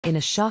In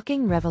a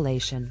shocking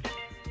revelation,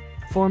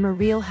 former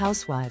Real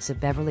Housewives of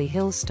Beverly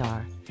Hills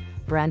star,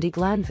 Brandi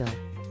Glanville,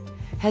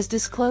 has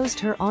disclosed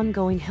her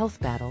ongoing health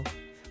battle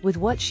with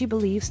what she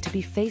believes to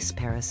be face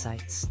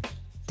parasites.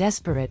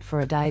 Desperate for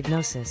a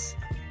diagnosis,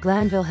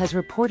 Glanville has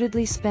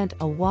reportedly spent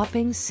a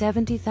whopping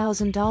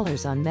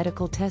 $70,000 on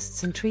medical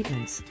tests and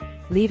treatments,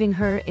 leaving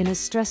her in a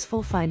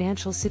stressful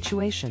financial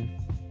situation.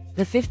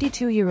 The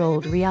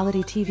 52-year-old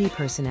reality TV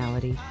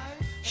personality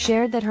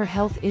shared that her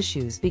health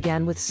issues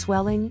began with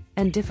swelling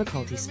and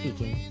difficulty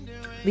speaking,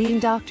 leading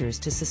doctors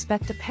to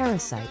suspect a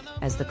parasite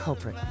as the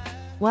culprit.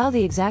 While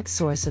the exact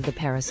source of the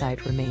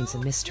parasite remains a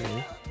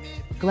mystery,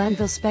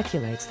 Glanville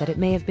speculates that it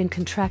may have been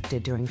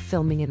contracted during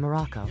filming in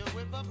Morocco.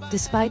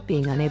 Despite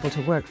being unable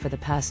to work for the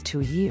past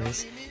 2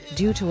 years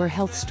due to her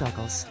health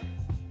struggles,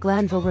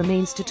 Glanville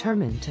remains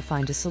determined to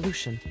find a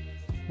solution.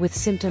 With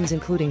symptoms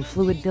including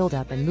fluid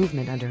buildup and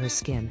movement under her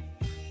skin,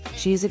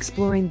 she is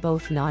exploring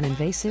both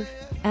non-invasive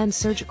and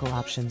surgical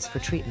options for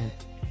treatment.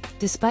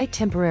 Despite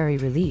temporary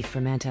relief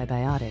from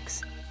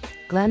antibiotics,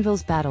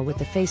 Glanville's battle with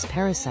the face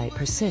parasite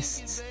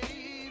persists,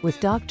 with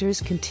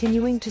doctors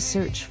continuing to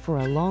search for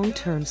a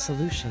long-term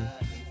solution.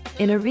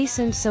 In a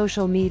recent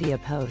social media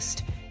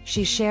post,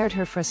 she shared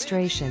her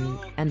frustration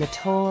and the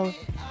toll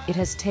it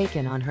has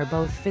taken on her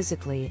both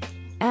physically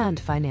and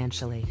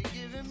financially.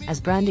 As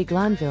Brandi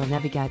Glanville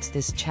navigates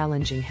this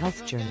challenging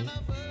health journey,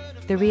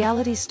 the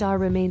reality star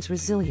remains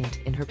resilient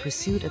in her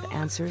pursuit of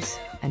answers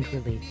and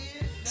relief.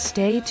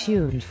 Stay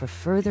tuned for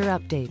further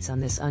updates on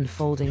this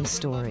unfolding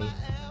story.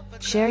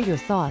 Share your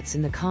thoughts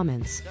in the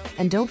comments,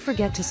 and don't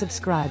forget to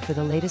subscribe for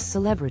the latest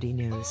celebrity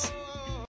news.